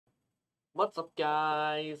What's up,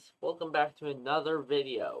 guys? Welcome back to another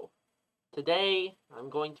video. Today, I'm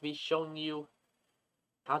going to be showing you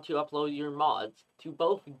how to upload your mods to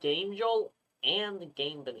both Gamejolt and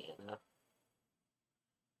Gamebanana.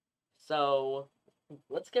 So,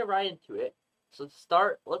 let's get right into it. So to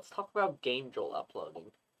start, let's talk about Gamejolt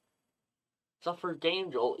uploading. So for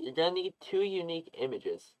Gamejolt, you're going to need two unique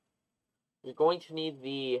images. You're going to need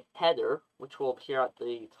the header, which will appear at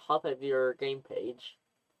the top of your game page,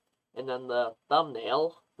 and then the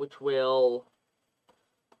thumbnail, which will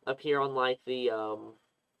appear on like the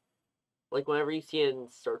like whenever you see it in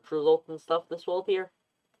search results and stuff, this will appear.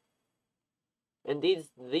 And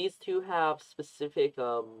these two have specific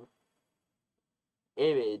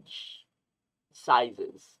image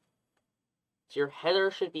sizes. So your header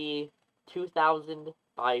should be 2000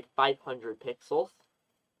 by 500 pixels,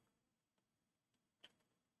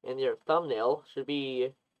 and your thumbnail should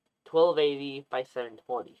be 1280 by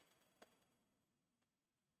 720.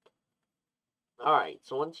 Alright,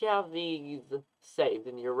 so once you have these saved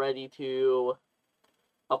and you're ready to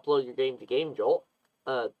upload your game to Gamejolt,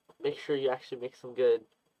 make sure you actually make some good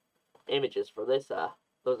images for this.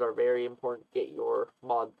 Those are very important to get your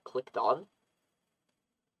mod clicked on.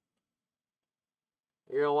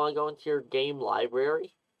 You're going to want to go into your game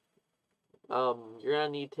library. You're going to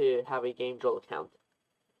need to have a Gamejolt account.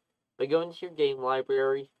 By going to your game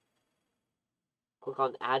library, click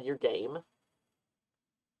on Add Your Game.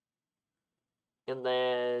 And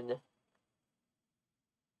then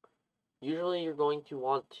usually you're going to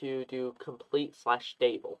want to do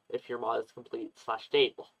complete/stable if your mod is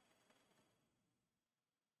complete/stable.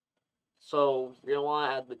 So you're going to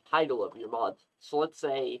want to add the title of your mod. So let's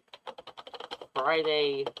say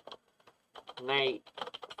Friday Night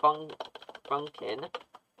Funkin'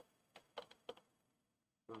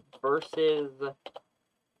 versus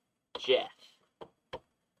Jeff.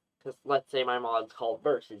 Because let's say my mod's called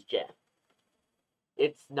versus Jeff.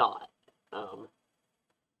 It's not.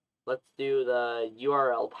 Let's do the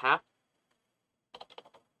URL path.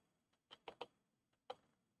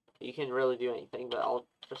 You can really do anything, but I'll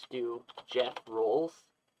just do Jeff Rules.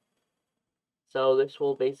 So this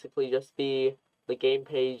will basically just be the game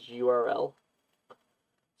page URL.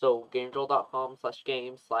 So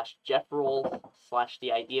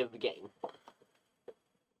gamejolt.com/game/JeffRules/the ID of the game.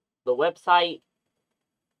 The website,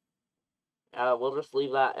 we'll just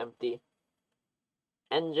leave that empty.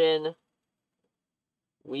 Engine,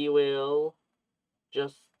 we can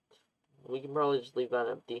probably just leave that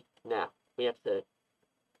empty. Nah, we have to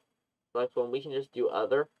select one. We can just do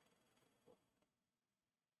other.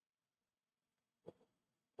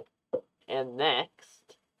 And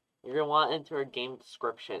next, you're going to want to enter a game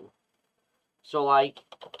description. So like,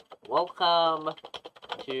 welcome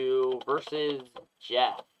to versus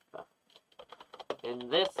Jeff. In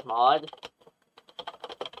this mod,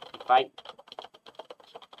 you fight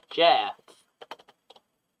Jeff.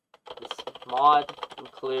 This mod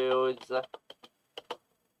includes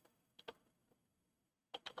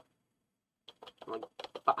like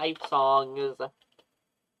 5 songs,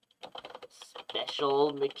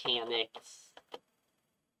 special mechanics,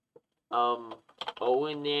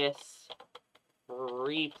 bonus,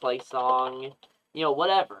 replay song,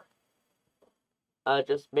 whatever.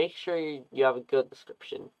 Just make sure you have a good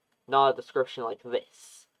description, not a description like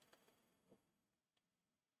this.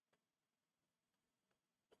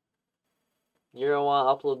 You're going to want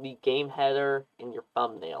to upload the game header and your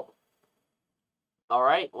thumbnail.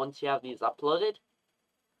 Alright, once you have these uploaded,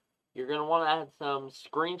 you're going to want to add some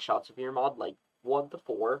screenshots of your mod, like 1 to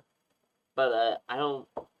 4. But,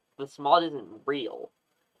 this mod isn't real,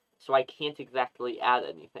 so I can't exactly add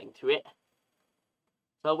anything to it.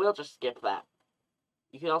 So we'll just skip that.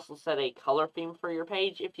 You can also set a color theme for your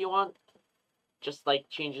page if you want. Just like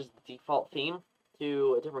changes the default theme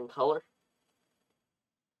to a different color.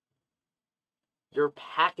 Your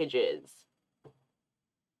packages.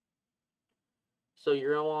 So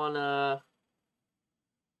you're going to want to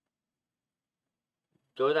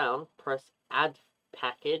go down, press Add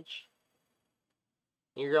Package.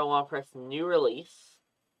 You're going to want to press New Release.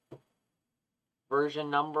 Version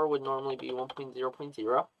number would normally be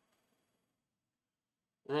 1.0.0.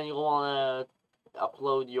 And then you'll want to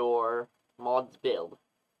upload your mod's build.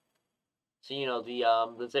 So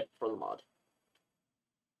the zip for the mod.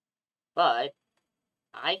 But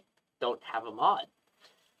I don't have a mod.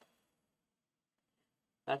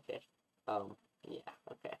 Okay. Yeah,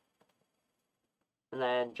 okay. And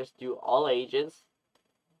then just do all ages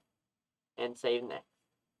and save next.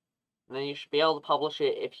 And then you should be able to publish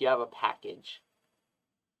it if you have a package.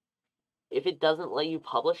 If it doesn't let you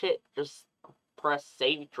publish it, just press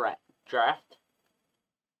Save Draft.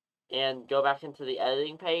 and go back into the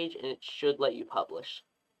editing page, and it should let you publish.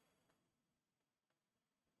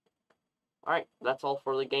 Alright, that's all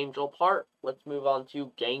for the Gamejolt part. Let's move on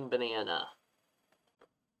to Gamebanana.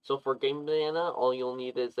 So for Gamebanana, all you'll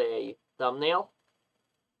need is a thumbnail.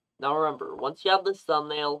 Now remember, once you have this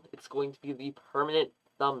thumbnail, it's going to be the permanent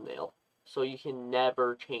thumbnail, so you can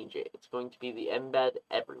never change it. It's going to be the embed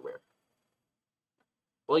everywhere.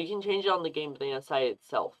 Well, you can change it on the Gamebanana site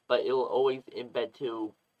itself, but it'll always embed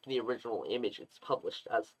to the original image it's published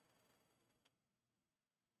as.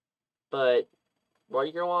 But what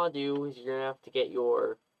you're going to want to do is you're going to have to get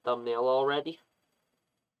your thumbnail all ready.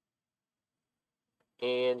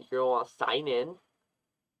 And you're going to want to sign in.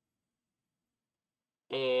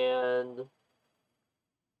 And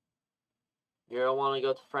you're going to want to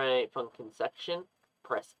go to Friday Night Funkin' section.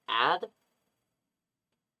 Press Add.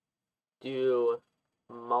 Do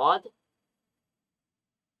Mod.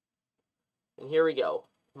 And here we go.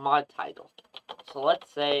 Mod title. So let's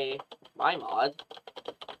say my mod,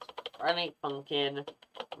 Friday Night Funkin'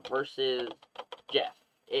 versus Jeff.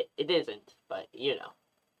 It isn't, but you know.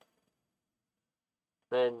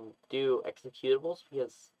 Then do executables,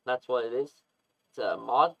 because that's what it is. It's a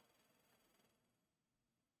mod.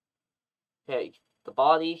 Okay, the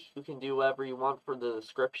body, you can do whatever you want for the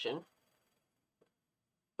description.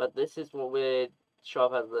 But this is what would show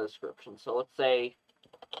up as the description. So let's say,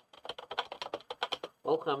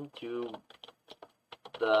 welcome to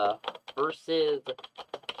the versus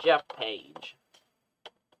Jeff page.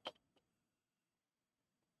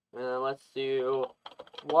 And then let's do,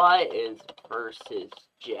 what is versus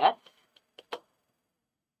Jeff?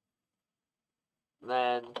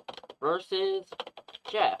 Then versus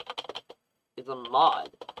Jeff is a mod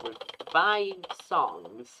with 5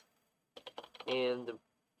 songs and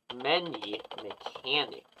many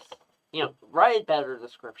mechanics. You know, write a better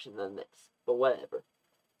description than this, but whatever.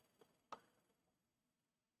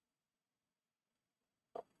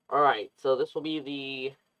 Alright, so this will be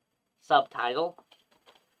the subtitle.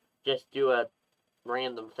 Just do a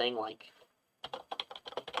random thing like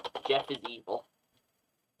Jeff is evil.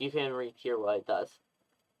 You can read here what it does.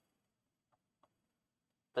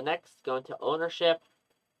 But next, go into ownership.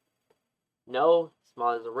 No, this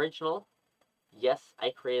mod is original. Yes, I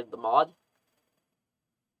created the mod.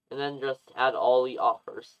 And then just add all the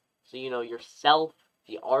offers. So you know yourself,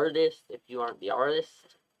 the artist, if you aren't the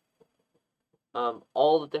artist.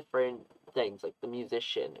 All the different things, like the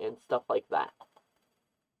musician and stuff like that.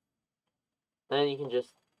 Then you can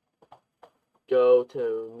just go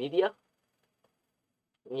to media.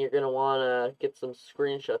 And you're going to want to get some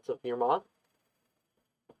screenshots of your mod.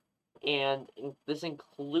 And this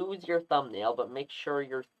includes your thumbnail, but make sure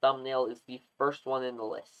your thumbnail is the first one in the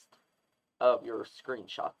list of your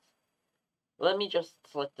screenshots. Let me just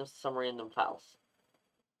select some random files.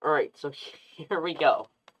 Alright, so here we go.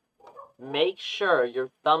 Make sure your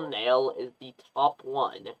thumbnail is the top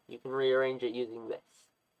one. You can rearrange it using this.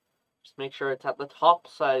 Just make sure it's at the top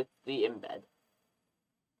side of the embed.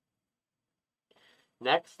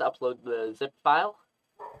 Next, upload the zip file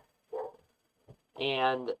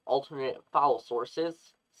and alternate file sources.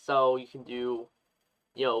 So you can do,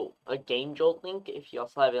 you know, a Gamejolt link. If you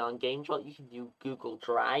also have it on Gamejolt, you can do Google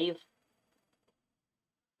Drive.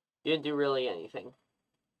 You can do really anything.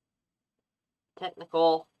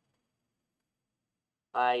 Technical.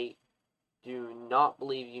 I do not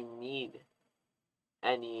believe you need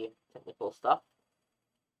any technical stuff.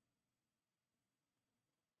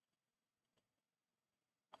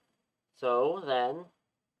 So then,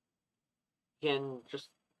 you can just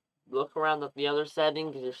look around at the other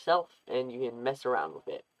settings yourself, and you can mess around with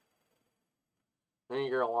it. Then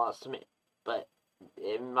you're going to want to submit, but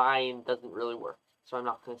mine doesn't really work, so I'm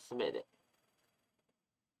not going to submit it.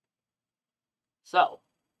 So,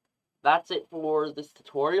 that's it for this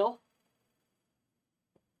tutorial.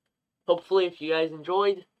 Hopefully, if you guys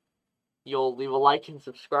enjoyed, you'll leave a like and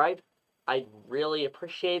subscribe. I'd really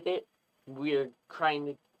appreciate it. We're trying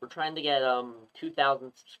to get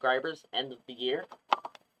 2,000 subscribers end of the year.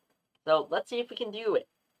 So let's see if we can do it.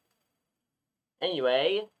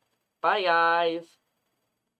 Anyway, bye guys.